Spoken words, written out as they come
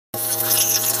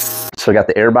So I got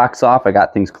the air box off. I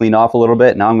got things cleaned off a little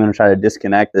bit. Now I'm going to try to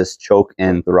disconnect this choke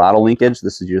and throttle linkage.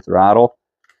 This is your throttle,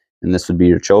 and this would be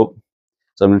your choke.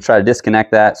 So I'm going to try to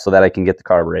disconnect that so that I can get the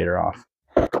carburetor off.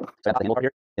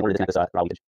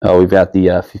 Oh, we've got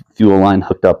the fuel line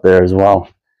hooked up there as well.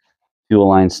 Fuel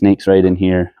line snakes right in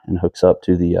here and hooks up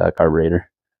to the carburetor.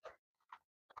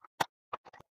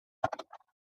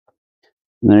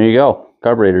 And there you go.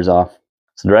 Carburetor's off.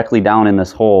 So directly down in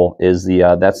this hole is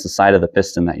that's the side of the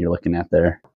piston that you're looking at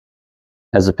there.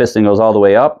 As the piston goes all the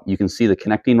way up, you can see the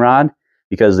connecting rod,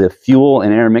 because the fuel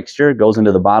and air mixture goes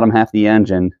into the bottom half of the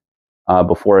engine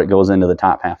before it goes into the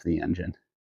top half of the engine.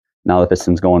 Now the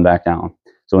piston's going back down.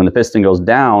 So when the piston goes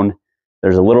down,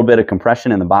 there's a little bit of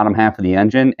compression in the bottom half of the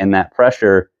engine, and that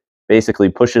pressure basically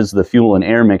pushes the fuel and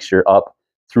air mixture up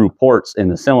through ports in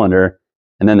the cylinder,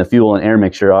 and then the fuel and air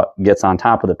mixture gets on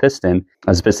top of the piston.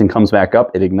 As the piston comes back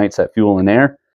up, it ignites that fuel and air,